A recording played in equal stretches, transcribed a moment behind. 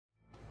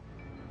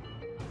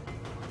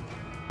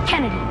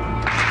Kennedy.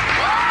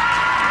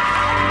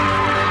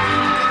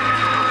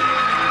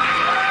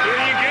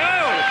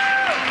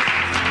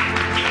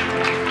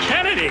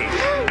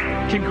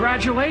 Kennedy!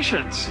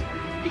 Congratulations!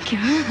 Thank you.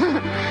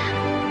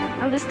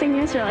 Oh, this thing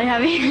is really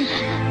heavy.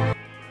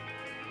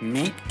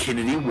 Meet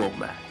Kennedy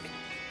Womack.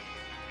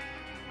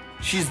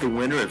 She's the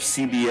winner of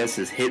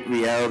CBS's hit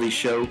reality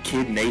show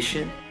Kid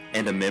Nation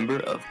and a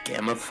member of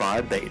Gamma Phi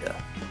Beta.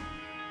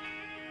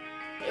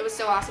 It was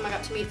so awesome. I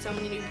got to meet so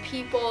many new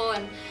people,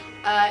 and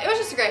it was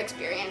just a great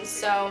experience.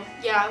 So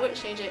yeah, I wouldn't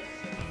change it.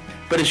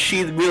 But is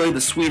she really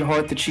the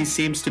sweetheart that she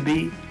seems to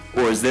be?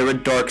 Or is there a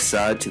dark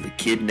side to the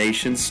Kid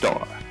Nation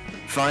star?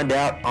 Find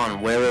out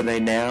on Where Are They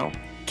Now?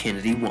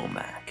 Kennedy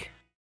Womack.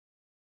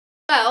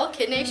 Well,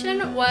 Kid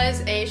Nation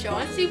was a show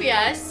on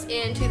CBS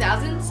in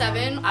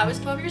 2007. I was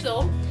 12 years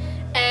old,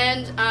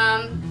 and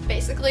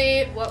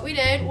basically what we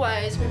did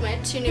was we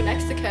went to New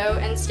Mexico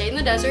and stayed in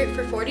the desert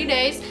for 40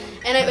 days,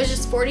 and it was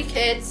just 40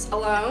 kids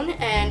alone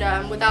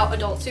and without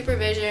adult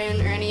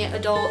supervision or any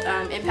adult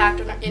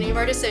impact on any of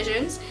our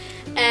decisions.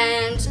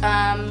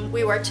 And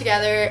we worked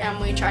together and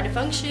we tried to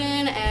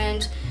function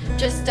and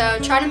just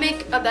try to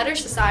make a better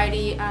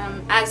society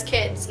as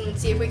kids and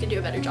see if we could do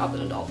a better job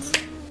than adults.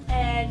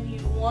 And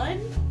you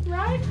won,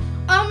 right?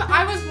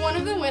 I was one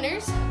of the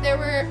winners. There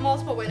were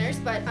multiple winners,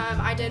 but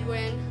I did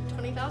win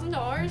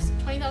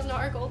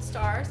 $20,000 gold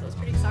star, so it was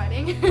pretty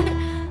exciting.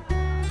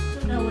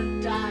 So no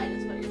one died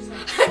is what you're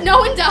saying? No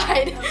one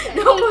died. Okay.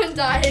 No one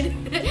died.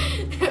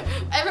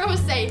 Everyone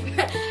was safe.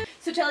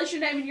 So tell us your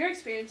name and your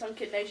experience on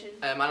Kid Nation.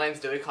 My name's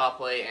Dewey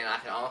Copley, and I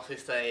can honestly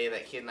say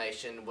that Kid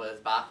Nation was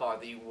by far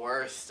the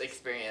worst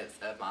experience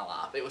of my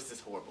life. It was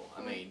just horrible.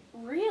 I mean,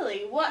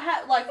 really? What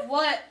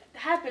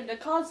happened to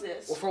cause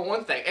this? well, for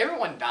one thing,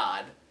 everyone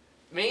died.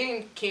 Me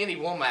and Kennedy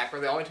Womack were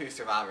the only two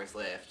survivors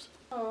left.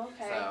 Oh,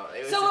 okay.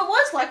 So it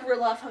was like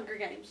real life Hunger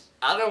Games.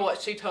 I don't know what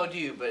she told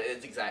you, but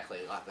it's exactly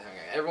like the Hunger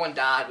Games. Everyone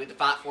died. We had to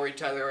fight for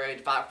each other. We had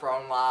to fight for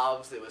our own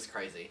lives. It was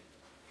crazy.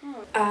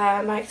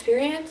 My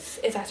experience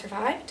is I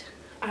survived.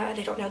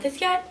 They don't know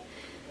this yet,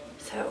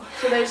 so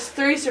there's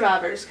 3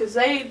 survivors, because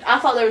I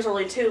thought there was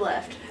only 2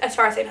 left. as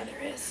far as I know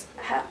there is.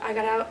 I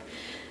got out.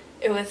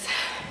 It was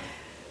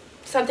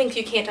some things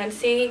you can't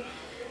unsee.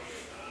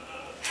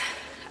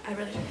 I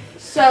really.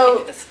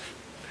 So,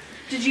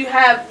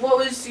 what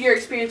was your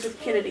experience with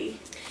Kennedy?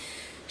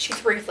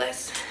 She's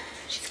ruthless.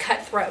 She's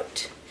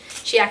cutthroat.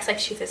 She acts like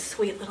she's this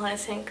sweet little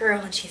innocent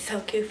girl, and she's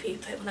so goofy,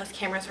 but when those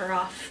cameras are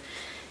off,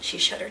 she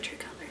showed her true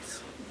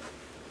colors.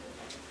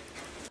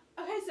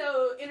 Okay,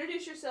 so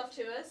introduce yourself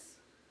to us.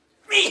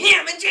 Me,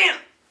 him, and Jim.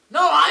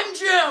 No, I'm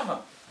Jim.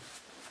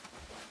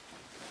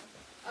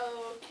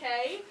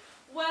 Okay.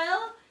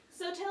 Well,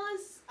 so tell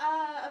us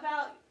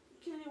about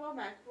Kennedy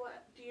Womack.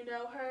 What do you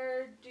know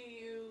her?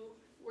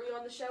 Were you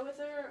on the show with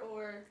her,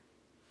 or?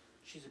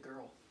 She's a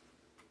girl.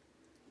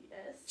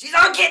 Yes. She's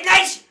on Kid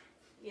Nation.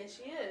 Yes,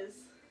 she is.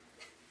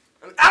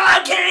 I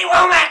love Kennedy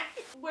Womack.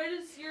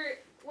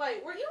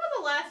 Wait, were you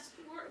on the last?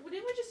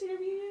 Didn't we just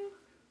interview you?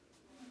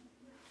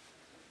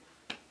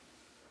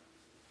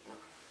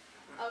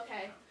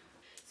 Okay.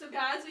 So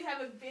guys, we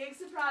have a big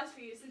surprise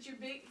for you. Since you're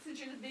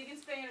the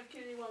biggest fan of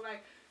Kennedy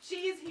Womack,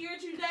 she is here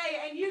today,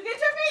 and you get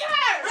to meet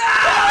her.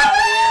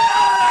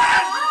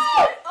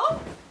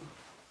 Oh,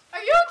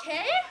 are you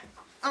okay?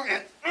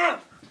 Okay.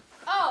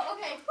 Oh,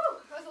 okay. Whew,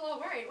 I was a little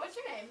worried. What's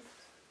your name?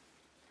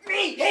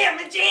 Me, him,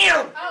 and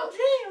Jim. Oh,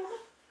 Jim.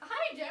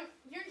 Hi, Jim.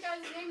 Your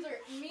guys' names are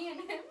me and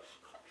him.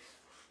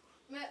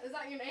 Is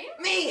that your name?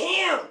 Me,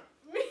 him.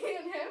 Me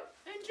and him?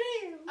 And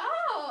Jim.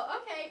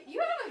 Oh, okay. You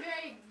have a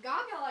very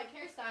Gaga-like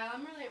hairstyle.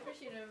 I'm really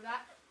appreciative of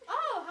that.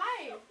 Oh,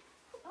 hi.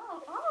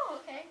 Oh,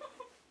 okay.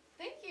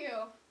 Thank you.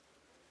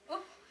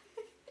 Oh.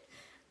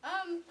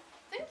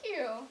 Thank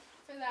you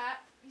for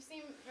that. You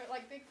seem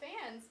like big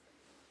fans.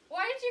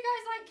 Why did you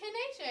guys like Kid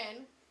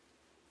Nation?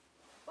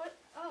 What?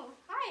 Oh,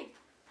 hi.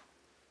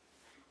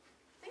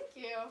 Thank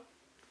you.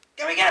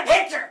 Can we get a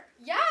picture?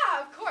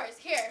 Yeah, of course.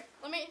 Here,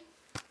 let me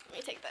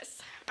take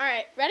this. All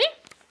right, ready?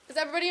 Is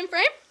everybody in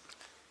frame?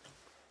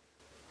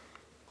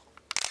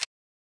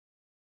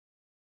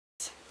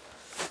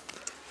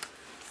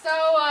 So,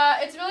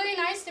 it's really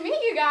nice to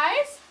meet you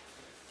guys.